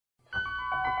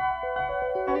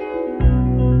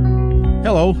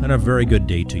Hello, and a very good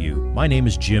day to you. My name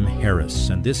is Jim Harris,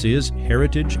 and this is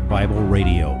Heritage Bible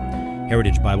Radio.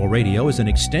 Heritage Bible Radio is an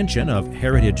extension of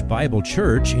Heritage Bible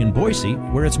Church in Boise,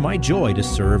 where it's my joy to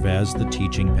serve as the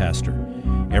teaching pastor.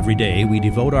 Every day, we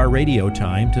devote our radio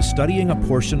time to studying a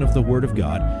portion of the Word of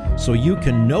God so you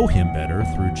can know Him better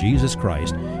through Jesus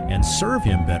Christ and serve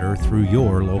Him better through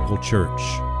your local church.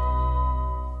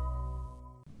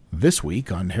 This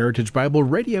week on Heritage Bible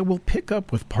Radio, we'll pick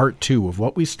up with part 2 of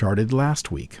what we started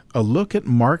last week, a look at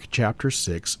Mark chapter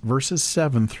 6, verses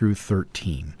 7 through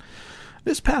 13.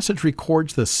 This passage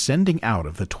records the sending out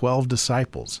of the 12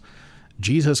 disciples.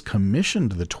 Jesus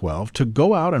commissioned the 12 to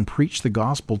go out and preach the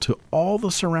gospel to all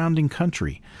the surrounding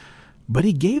country, but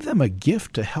He gave them a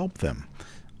gift to help them,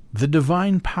 the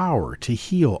divine power to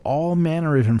heal all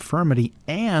manner of infirmity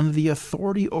and the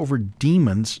authority over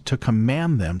demons to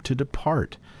command them to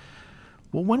depart.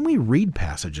 Well, when we read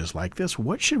passages like this,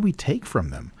 what should we take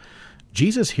from them?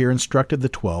 Jesus here instructed the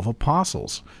 12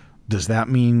 apostles. Does that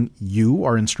mean you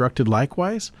are instructed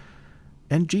likewise?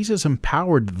 And Jesus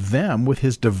empowered them with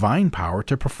His divine power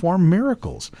to perform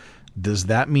miracles. Does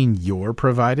that mean you're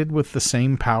provided with the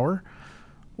same power?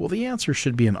 Well, the answer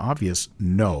should be an obvious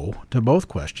no to both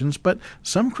questions, but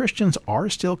some Christians are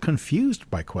still confused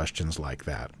by questions like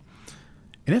that.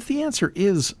 And if the answer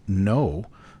is no,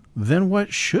 then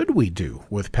what should we do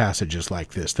with passages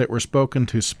like this that were spoken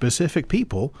to specific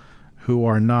people who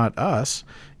are not us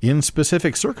in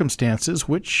specific circumstances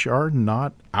which are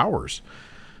not ours?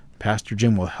 Pastor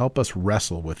Jim will help us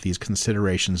wrestle with these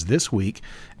considerations this week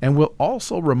and will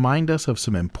also remind us of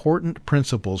some important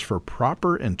principles for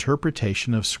proper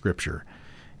interpretation of Scripture.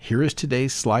 Here is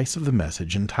today's slice of the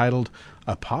message entitled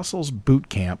Apostles' Boot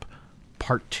Camp,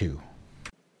 Part 2.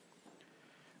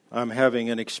 I'm having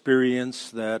an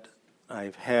experience that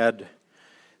I've had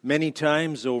many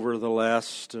times over the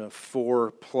last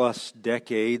 4+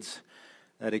 decades.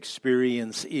 That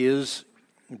experience is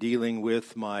dealing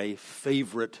with my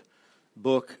favorite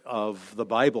book of the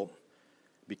Bible,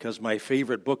 because my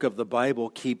favorite book of the Bible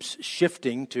keeps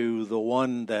shifting to the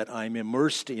one that I'm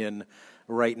immersed in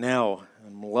right now.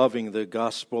 I'm loving the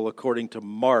gospel according to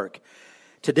Mark.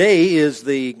 Today is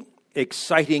the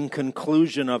exciting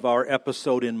conclusion of our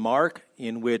episode in Mark,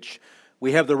 in which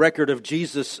we have the record of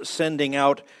Jesus sending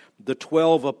out the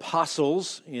 12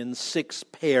 apostles in 6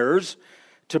 pairs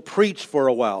to preach for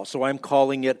a while. So I'm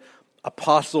calling it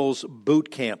Apostles'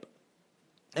 Boot Camp.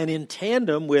 And in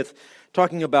tandem with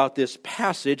talking about this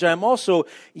passage, I'm also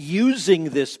using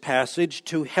this passage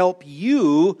to help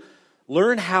you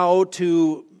learn how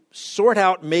to sort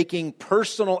out making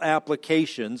personal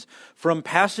applications from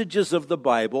passages of the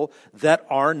Bible that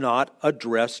are not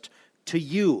addressed to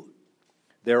you.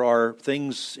 There are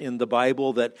things in the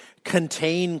Bible that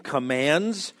contain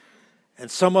commands,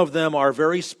 and some of them are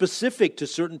very specific to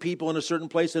certain people in a certain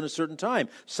place at a certain time.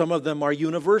 Some of them are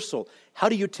universal. How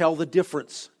do you tell the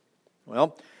difference?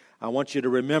 Well, I want you to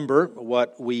remember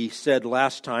what we said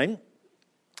last time,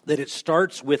 that it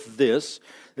starts with this.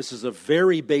 This is a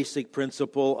very basic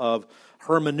principle of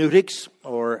hermeneutics,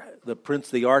 or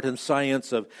the art and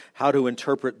science of how to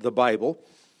interpret the Bible.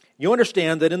 You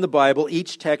understand that in the Bible,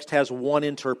 each text has one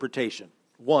interpretation.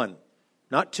 One.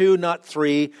 Not 2, not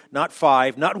 3, not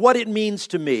 5, not what it means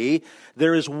to me.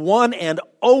 There is one and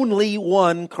only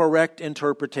one correct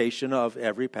interpretation of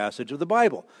every passage of the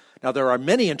Bible. Now, there are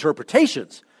many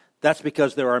interpretations. That's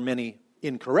because there are many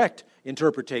incorrect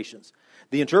interpretations.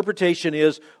 The interpretation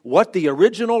is what the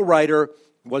original writer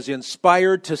was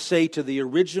inspired to say to the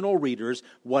original readers,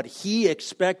 what he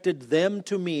expected them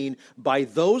to mean by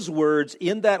those words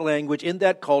in that language, in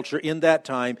that culture, in that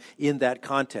time, in that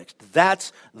context.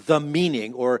 That's the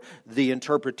meaning or the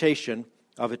interpretation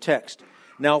of a text.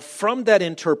 Now, from that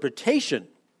interpretation,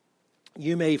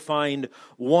 you may find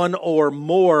one or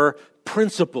more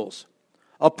principles.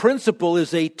 A principle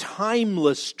is a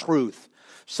timeless truth,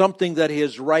 something that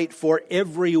is right for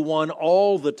everyone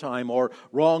all the time or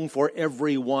wrong for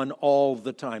everyone all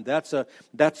the time. That's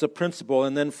a principle.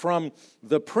 And then from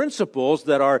the principles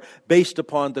that are based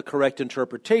upon the correct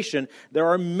interpretation, there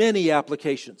are many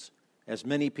applications. As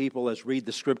many people as read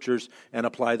the Scriptures and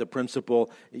apply the principle,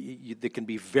 they can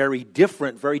be very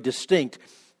different, very distinct,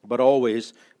 but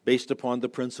always based upon the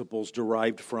principles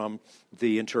derived from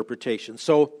the interpretation.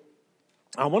 So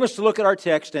I want us to look at our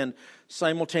text, and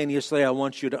simultaneously I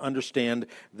want you to understand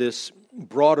this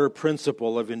broader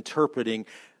principle of interpreting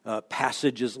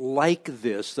passages like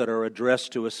this that are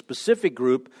addressed to a specific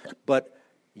group, but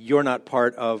you're not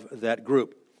part of that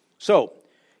group. So,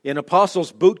 in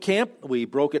Apostles' Boot Camp, we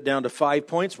broke it down to 5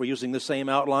 points. We're using the same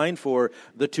outline for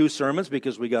the 2 sermons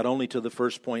because we got only to the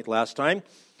first point last time.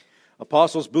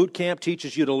 Apostles Boot Camp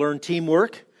teaches you to learn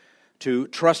teamwork, to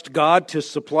trust God to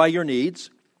supply your needs,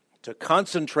 to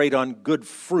concentrate on good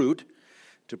fruit,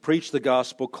 to preach the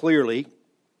gospel clearly,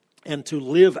 and to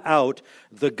live out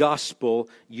the gospel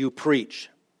you preach.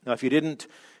 Now, if you didn't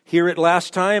hear it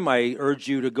last time, I urge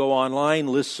you to go online,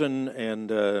 listen, and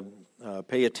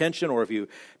pay attention, or if you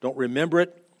don't remember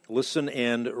it, listen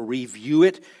and review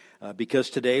it, because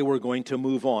today we're going to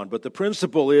move on. But the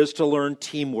principle is to learn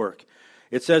teamwork.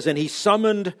 It says, and he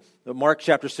summoned, Mark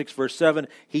chapter 6, verse 7,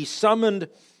 he summoned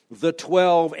the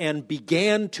 12 and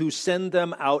began to send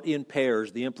them out in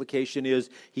pairs. The implication is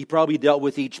he probably dealt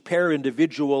with each pair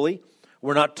individually.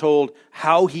 We're not told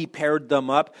how he paired them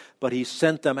up, but he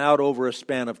sent them out over a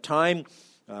span of time.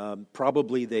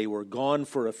 Probably they were gone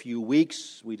for a few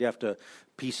weeks. We'd have to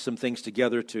piece some things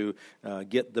together to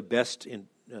get the best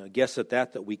guess at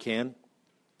that we can.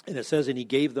 And it says, and he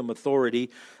gave them authority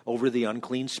over the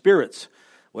unclean spirits.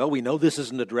 Well, we know this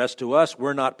isn't addressed to us.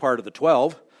 We're not part of the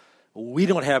 12. We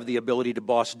don't have the ability to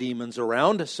boss demons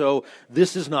around, so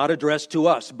this is not addressed to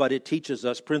us, but it teaches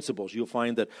us principles. You'll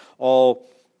find that all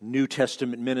New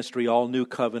Testament ministry, all New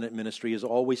Covenant ministry is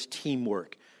always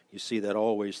teamwork. You see that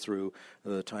always through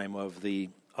the time of the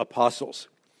apostles.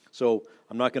 So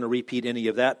I'm not going to repeat any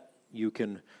of that. You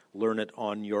can learn it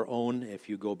on your own if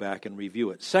you go back and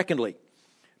review it. Secondly,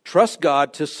 trust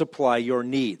God to supply your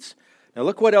needs. Now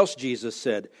look what else Jesus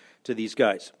said to these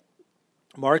guys.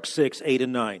 Mark 6, 8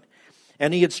 and 9.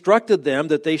 And he instructed them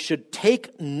that they should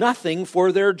take nothing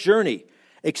for their journey,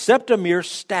 except a mere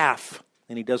staff.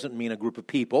 And he doesn't mean a group of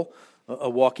people, a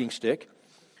walking stick.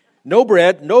 No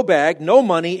bread, no bag, no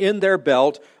money in their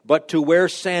belt, but to wear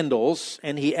sandals.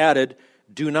 And he added,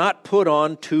 do not put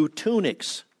on 2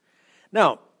 tunics.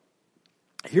 Now,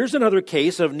 here's another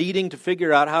case of needing to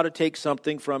figure out how to take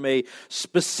something from a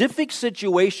specific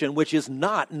situation, which is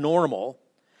not normal,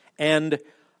 and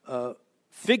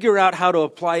figure out how to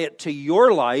apply it to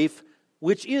your life,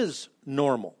 which is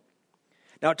normal.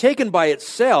 Now, taken by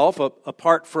itself,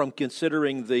 apart from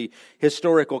considering the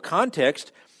historical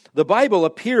context, the Bible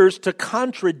appears to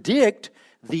contradict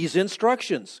these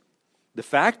instructions. The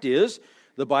fact is,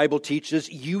 the Bible teaches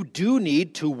you do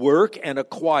need to work and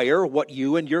acquire what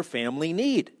you and your family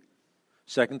need.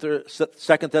 2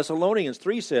 Thessalonians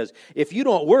 3 says, if you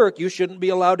don't work, you shouldn't be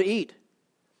allowed to eat.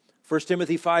 1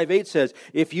 Timothy 5:8 says,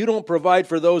 if you don't provide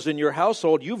for those in your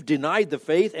household, you've denied the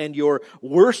faith and you're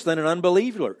worse than an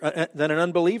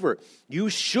unbeliever. You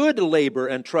should labor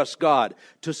and trust God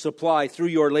to supply through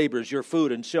your labors your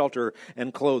food and shelter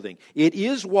and clothing. It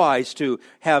is wise to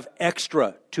have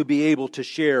extra to be able to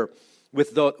share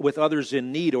with others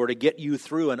in need or to get you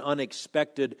through an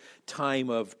unexpected time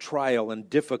of trial and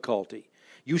difficulty.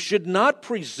 You should not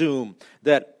presume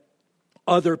that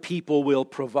other people will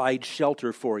provide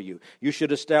shelter for you. You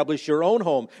should establish your own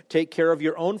home, take care of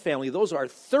your own family. Those are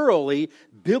thoroughly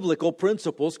biblical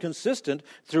principles consistent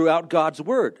throughout God's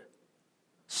Word.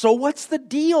 So what's the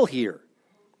deal here?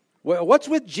 Well, what's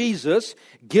with Jesus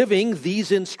giving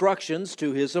these instructions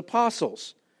to his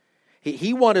apostles?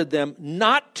 He wanted them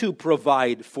not to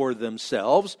provide for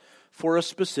themselves for a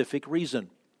specific reason.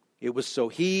 It was so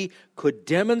he could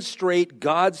demonstrate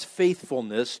God's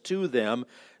faithfulness to them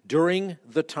during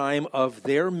the time of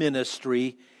their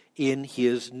ministry in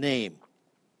his name.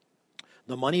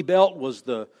 The money belt was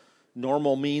the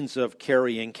normal means of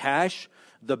carrying cash.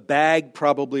 The bag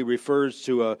probably refers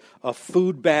to a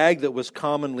food bag that was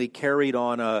commonly carried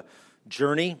on a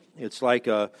journey. It's like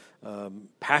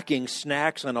packing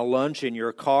snacks and a lunch in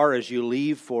your car as you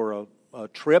leave for a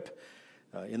trip.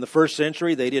 In the first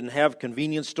century, they didn't have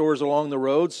convenience stores along the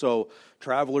road, so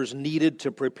travelers needed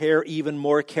to prepare even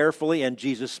more carefully, and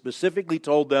Jesus specifically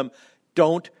told them,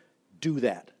 don't do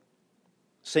that.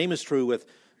 Same is true with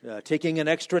taking an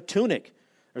extra tunic.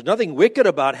 There's nothing wicked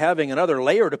about having another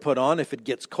layer to put on if it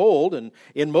gets cold, and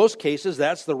in most cases,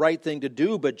 that's the right thing to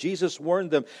do, but Jesus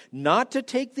warned them not to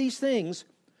take these things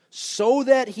so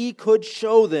that he could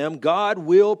show them God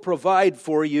will provide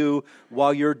for you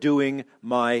while you're doing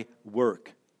my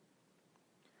work.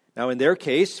 Now, in their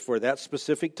case, for that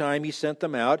specific time he sent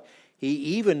them out, he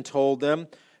even told them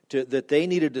that they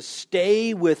needed to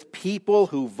stay with people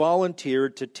who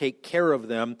volunteered to take care of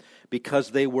them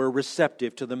because they were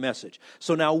receptive to the message.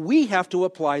 So now we have to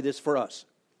apply this for us.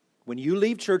 When you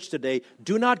leave church today,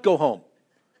 do not go home.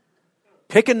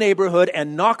 Pick a neighborhood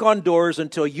and knock on doors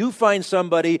until you find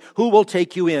somebody who will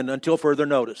take you in until further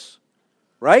notice.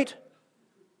 Right?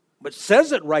 But it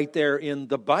says it right there in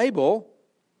the Bible.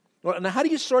 Well, now how do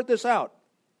you sort this out?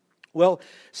 Well,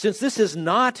 since this is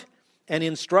not an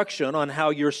instruction on how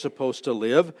you're supposed to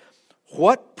live,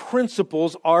 what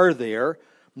principles are there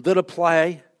that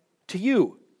apply to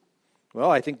you?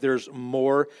 Well, I think there's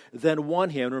more than one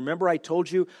hymn. Remember, I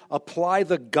told you, apply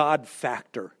the God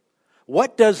factor.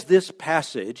 What does this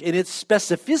passage, in its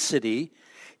specificity,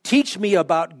 teach me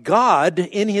about God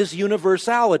in His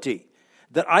universality?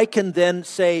 That I can then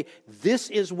say, this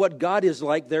is what God is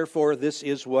like, therefore this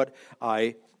is what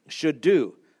I should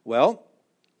do. Well,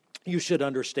 you should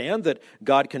understand that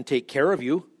God can take care of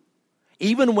you.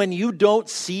 Even when you don't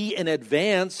see in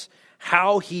advance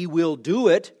how He will do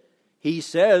it, He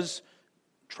says,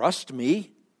 trust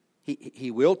me,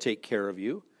 He will take care of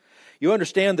you. You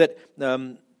understand that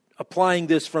applying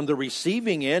this from the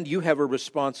receiving end, you have a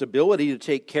responsibility to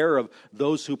take care of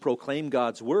those who proclaim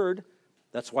God's word.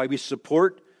 That's why we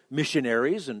support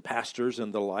missionaries and pastors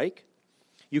and the like.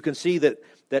 You can see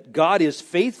that God is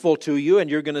faithful to you, and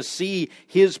you're going to see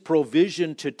His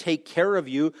provision to take care of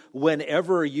you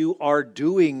whenever you are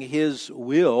doing His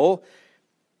will.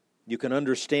 You can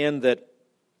understand that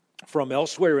from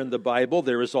elsewhere in the Bible,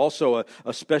 there is also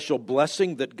a special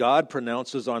blessing that God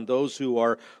pronounces on those who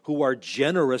are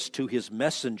generous to His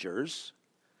messengers.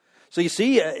 So you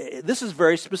see, this is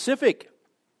very specific.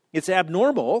 It's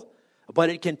abnormal, but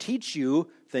it can teach you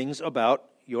things about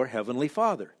your Heavenly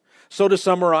Father. So to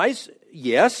summarize,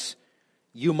 yes,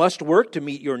 you must work to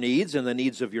meet your needs and the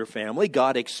needs of your family.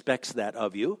 God expects that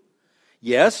of you.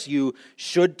 Yes, you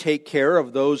should take care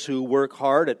of those who work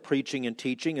hard at preaching and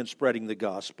teaching and spreading the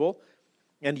gospel.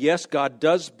 And yes, God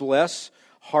does bless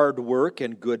hard work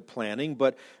and good planning,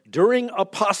 but during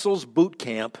Apostles' Boot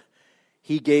Camp,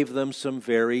 He gave them some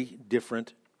very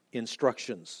different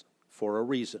instructions for a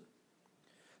reason.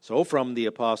 So from the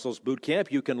Apostles' Boot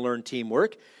Camp, you can learn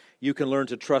teamwork. You can learn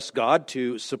to trust God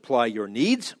to supply your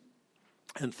needs.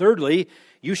 And thirdly,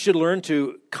 you should learn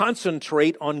to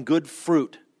concentrate on good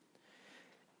fruit.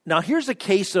 Now, here's a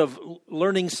case of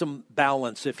learning some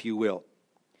balance, if you will.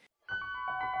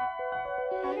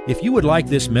 If you would like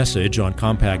this message on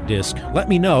compact disc, let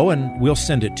me know and we'll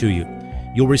send it to you.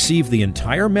 You'll receive the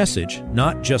entire message,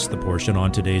 not just the portion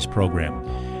on today's program.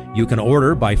 You can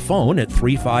order by phone at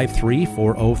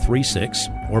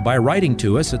 353-4036 or by writing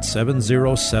to us at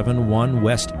 7071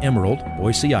 West Emerald,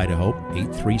 Boise, Idaho,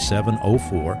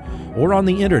 83704, or on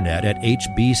the internet at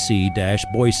hbc-boise.org.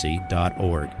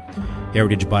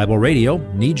 Heritage Bible Radio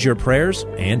needs your prayers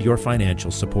and your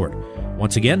financial support.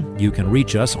 Once again, you can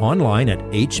reach us online at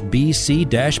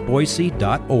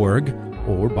hbc-boise.org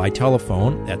or by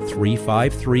telephone at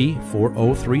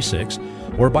 353-4036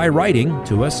 or by writing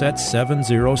to us at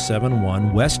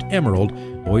 7071 West Emerald,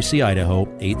 Boise, Idaho,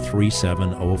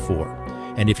 83704.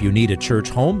 And if you need a church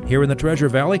home here in the Treasure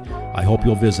Valley, I hope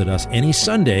you'll visit us any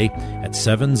Sunday at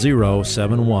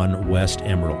 7071 West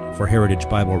Emerald. For Heritage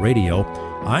Bible Radio,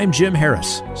 I'm Jim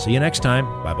Harris. See you next time.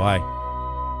 Bye-bye.